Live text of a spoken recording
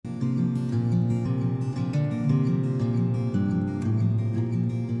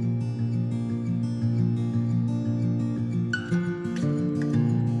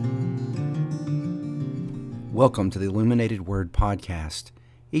Welcome to the Illuminated Word Podcast.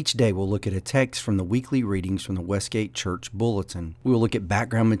 Each day we'll look at a text from the weekly readings from the Westgate Church Bulletin. We will look at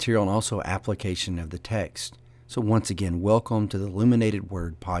background material and also application of the text. So once again, welcome to the Illuminated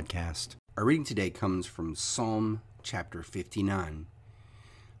Word Podcast. Our reading today comes from Psalm chapter 59.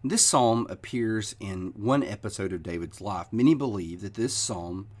 This psalm appears in one episode of David's life. Many believe that this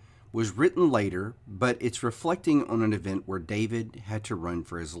psalm was written later, but it's reflecting on an event where David had to run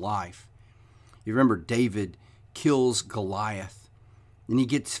for his life. You remember David kills Goliath, and he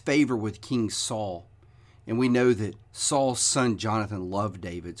gets favor with King Saul. And we know that Saul's son Jonathan loved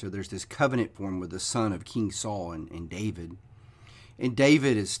David, so there's this covenant formed with the son of King Saul and David. And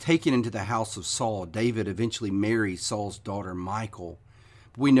David is taken into the house of Saul. David eventually marries Saul's daughter Michal.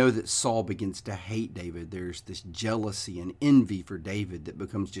 We know that Saul begins to hate David. There's this jealousy and envy for David that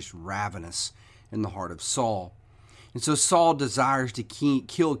becomes just ravenous in the heart of Saul. And so Saul desires to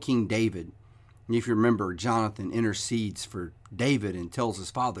kill King David. And if you remember, Jonathan intercedes for David and tells his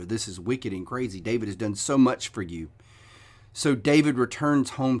father, "This is wicked and crazy. David has done so much for you." So David returns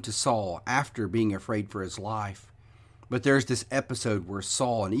home to Saul after being afraid for his life. But there's this episode where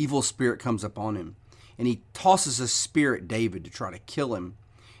Saul, an evil spirit, comes upon him, and he tosses a spear at David to try to kill him,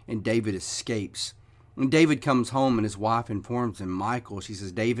 and David escapes. When David comes home and his wife informs him, Michal, she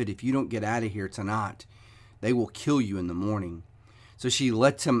says, "David, if you don't get out of here tonight, they will kill you in the morning." So she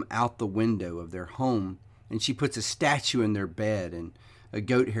lets him out the window of their home, and she puts a statue in their bed and a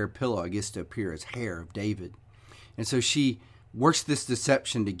goat hair pillow, I guess, to appear as hair of David. And so she works this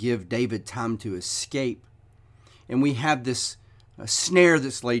deception to give David time to escape. And we have this snare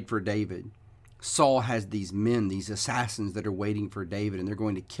that's laid for David. Saul has these men, these assassins that are waiting for David, and they're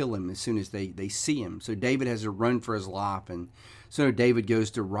going to kill him as soon as they see him. So David has to run for his life. And so David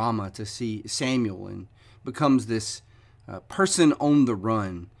goes to Ramah to see Samuel and becomes this person on the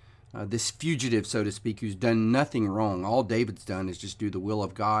run, this fugitive, so to speak, who's done nothing wrong. All David's done is just do the will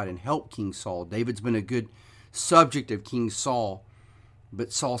of God and help King Saul. David's been a good subject of King Saul,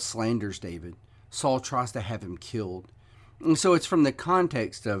 but Saul slanders David. Saul tries to have him killed. And so it's from the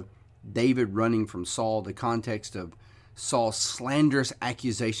context of David running from Saul, the context of Saul's slanderous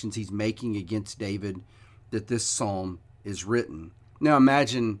accusations he's making against David, that this psalm is written. Now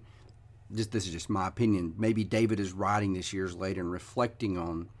imagine, this is just my opinion, maybe David is writing this years later and reflecting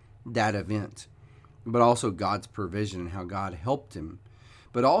on that event, but also God's provision and how God helped him.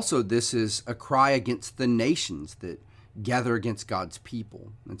 But also this is a cry against the nations that gather against God's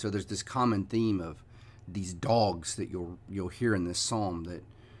people. And so there's this common theme of these dogs that you'll hear in this psalm that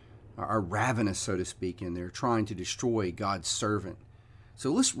are ravenous, so to speak, and they're trying to destroy God's servant.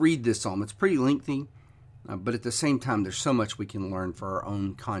 So let's read this psalm. It's pretty lengthy, but at the same time, there's so much we can learn for our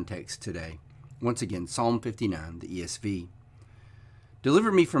own context today. Once again, Psalm 59, the ESV.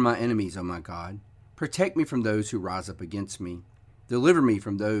 Deliver me from my enemies, O my God. Protect me from those who rise up against me. Deliver me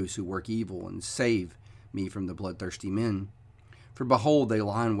from those who work evil, and save me from the bloodthirsty men. For behold, they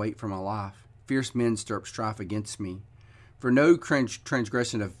lie in wait for my life. Fierce men stir up strife against me. For no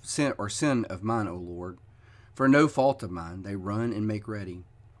transgression of sin of mine, O Lord. For no fault of mine, they run and make ready.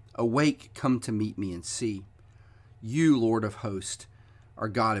 Awake, come to meet me and see. You, Lord of hosts, are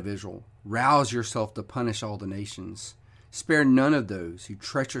God of Israel. Rouse yourself to punish all the nations. Spare none of those who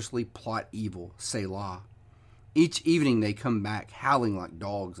treacherously plot evil, Selah. Each evening they come back, howling like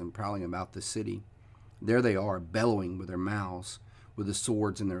dogs and prowling about the city. There they are, bellowing with their mouths, with the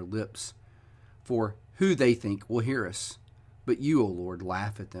swords in their lips. For who they think will hear us? But you, O Lord,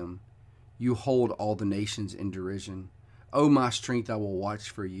 laugh at them. You hold all the nations in derision. O my strength, I will watch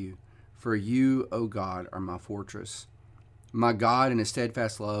for you. For you, O God, are my fortress. My God in his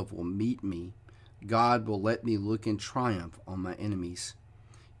steadfast love will meet me. God will let me look in triumph on my enemies.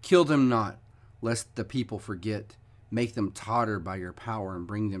 Kill them not, lest the people forget. Make them totter by your power and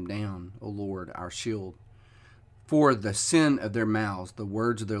bring them down, O Lord, our shield. For the sin of their mouths, the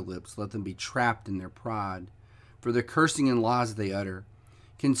words of their lips, let them be trapped in their pride. For the cursing and lies they utter,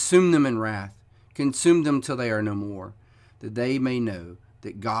 consume them in wrath. Consume them till they are no more, that they may know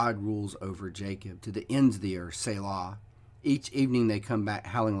that God rules over Jacob to the ends of the earth, Selah. Each evening they come back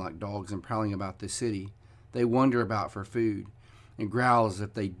howling like dogs and prowling about the city. They wander about for food and growl as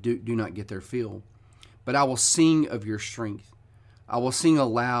if they do not get their fill. But I will sing of your strength. I will sing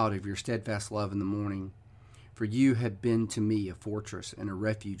aloud of your steadfast love in the morning. For you have been to me a fortress and a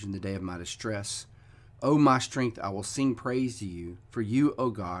refuge in the day of my distress. O my strength, I will sing praise to you. For you, O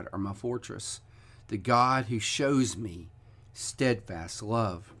God, are my fortress, the God who shows me steadfast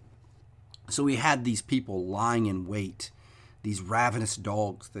love. So we had these people lying in wait, these ravenous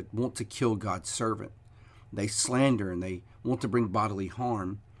dogs that want to kill God's servant. They slander and they want to bring bodily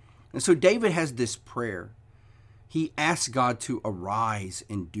harm. And so David has this prayer. he asks God to arise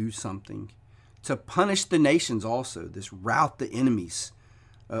and do something, to punish the nations also, this rout the enemies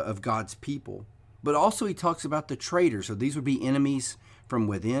of God's people. But also he talks about the traitors. So these would be enemies from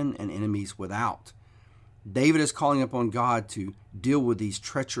within and enemies without. David is calling upon God to deal with these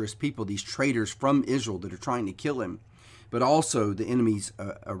treacherous people, these traitors from Israel that are trying to kill him, but also the enemies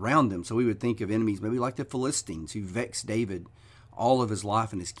around them. So we would think of enemies maybe like the Philistines who vexed David all of his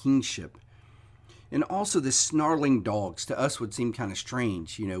life and his kingship. And also the snarling dogs to us would seem kind of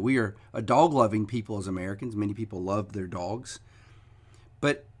strange. You know, we are a dog-loving people as Americans. Many people love their dogs.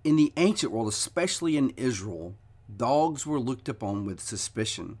 But in the ancient world, especially in Israel, dogs were looked upon with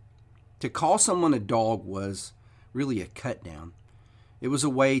suspicion. To call someone a dog was really a cut down. It was a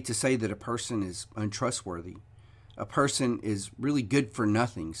way to say that a person is untrustworthy. A person is really good for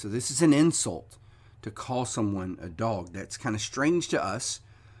nothing. So this is an insult to call someone a dog. That's kind of strange to us,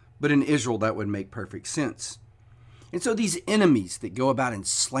 but in Israel that would make perfect sense. And so these enemies that go about and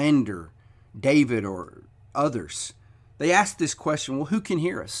slander David or others, they ask this question, well, who can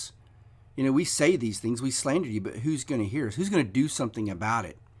hear us? You know, we say these things, we slander you, but who's going to hear us? Who's going to do something about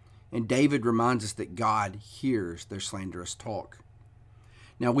it? And David reminds us that God hears their slanderous talk.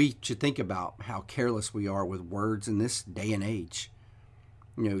 Now, we should think about how careless we are with words in this day and age.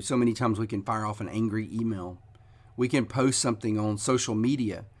 You know, so many times we can fire off an angry email. We can post something on social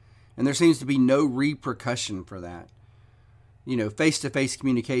media, and there seems to be no repercussion for that. You know, face-to-face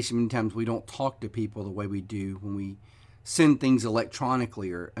communication, many times we don't talk to people the way we do when we send things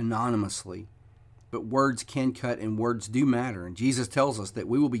electronically or anonymously. But words can cut and words do matter. And Jesus tells us that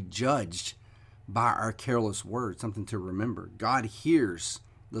we will be judged by our careless words, something to remember. God hears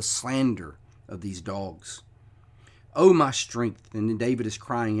the slander of these dogs. Oh, my strength. And then David is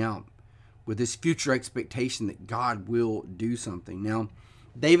crying out with this future expectation that God will do something. Now,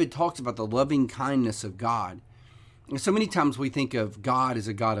 David talks about the loving kindness of God. And so many times we think of God as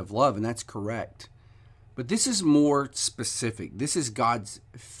a God of love, and that's correct. But this is more specific. This is God's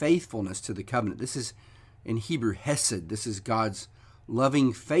faithfulness to the covenant. This is, in Hebrew, hesed. This is God's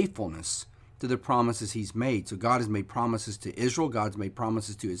loving faithfulness to the promises he's made. So God has made promises to Israel. God's made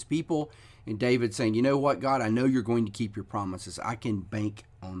promises to his people. And David's saying, you know what, God, I know you're going to keep your promises. I can bank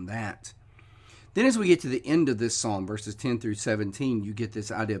on that. Then as we get to the end of this psalm, verses 10 through 17, you get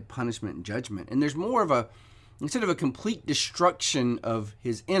this idea of punishment and judgment. And there's more of instead of a complete destruction of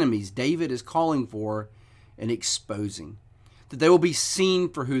his enemies, David is calling for and exposing, that they will be seen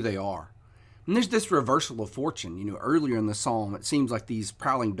for who they are. And there's this reversal of fortune. You know, earlier in the psalm, it seems like these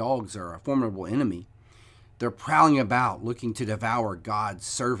prowling dogs are a formidable enemy. They're prowling about, looking to devour God's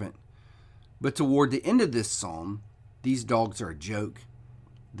servant. But toward the end of this psalm, these dogs are a joke.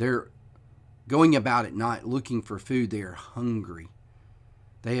 They're going about at night looking for food. They are hungry.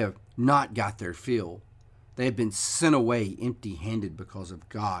 They have not got their fill. They have been sent away empty-handed because of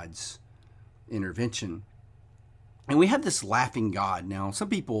God's intervention. And we have this laughing God. Now, some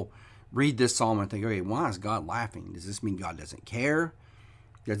people read this psalm and think, okay, why is God laughing? Does this mean God doesn't care?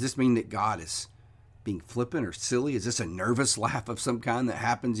 Does this mean that God is being flippant or silly? Is this a nervous laugh of some kind that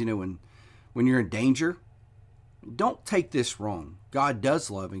happens, you know, when you're in danger? Don't take this wrong. God does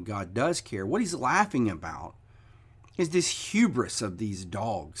love and God does care. What he's laughing about is this hubris of these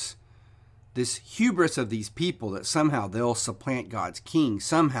dogs, this hubris of these people that somehow they'll supplant God's king.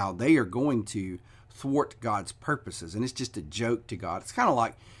 Somehow they are going to thwart God's purposes. And it's just a joke to God. It's kind of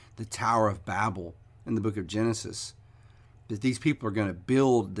like the Tower of Babel in the book of Genesis, that these people are going to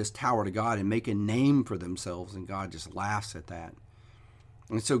build this tower to God and make a name for themselves, and God just laughs at that.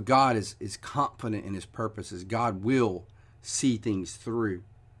 And so God is confident in his purposes. God will see things through.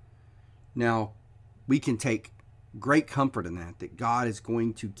 Now, we can take great comfort in that God is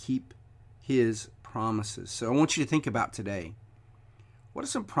going to keep his promises. So I want you to think about today, what are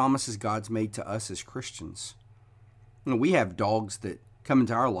some promises God's made to us as Christians? You know, we have dogs that come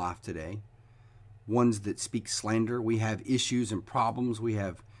into our life today, ones that speak slander. We have issues and problems. We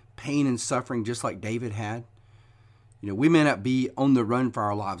have pain and suffering just like David had. You know, we may not be on the run for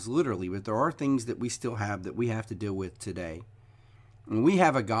our lives literally, but there are things that we still have that we have to deal with today. And we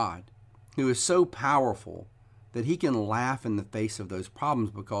have a God who is so powerful that he can laugh in the face of those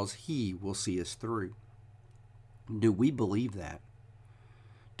problems because he will see us through. Do we believe that?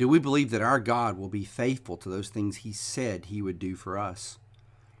 Do we believe that our God will be faithful to those things he said he would do for us?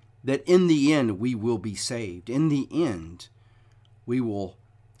 That in the end we will be saved. In the end, we will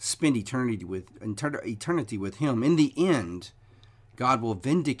spend eternity with him. In the end, God will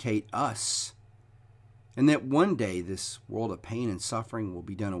vindicate us. And that one day this world of pain and suffering will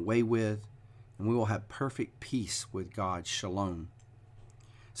be done away with, and we will have perfect peace with God. Shalom.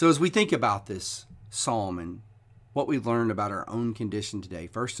 So as we think about this psalm and what we learned about our own condition today.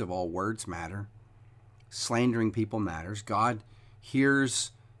 First of all, words matter. Slandering people matters. God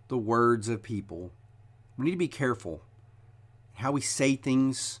hears the words of people. We need to be careful how we say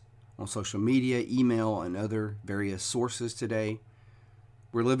things on social media, email, and other various sources today.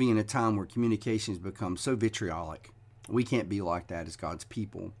 We're living in a time where communications become so vitriolic. We can't be like that as God's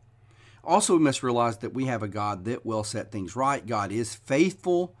people. Also, we must realize that we have a God that will set things right. God is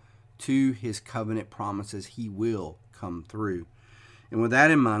faithful to his covenant promises. He will come through. And with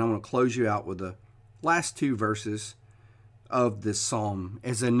that in mind, I want to close you out with the last two verses of this psalm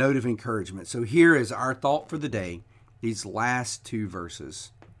as a note of encouragement. So here is our thought for the day, these last two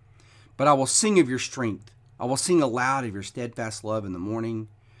verses. But I will sing of your strength. I will sing aloud of your steadfast love in the morning,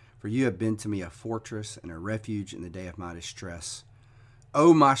 for you have been to me a fortress and a refuge in the day of my distress.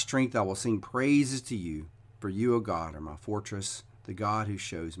 O my strength, I will sing praises to you, for you, O God, are my fortress, the God who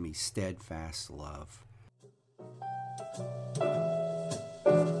shows me steadfast love.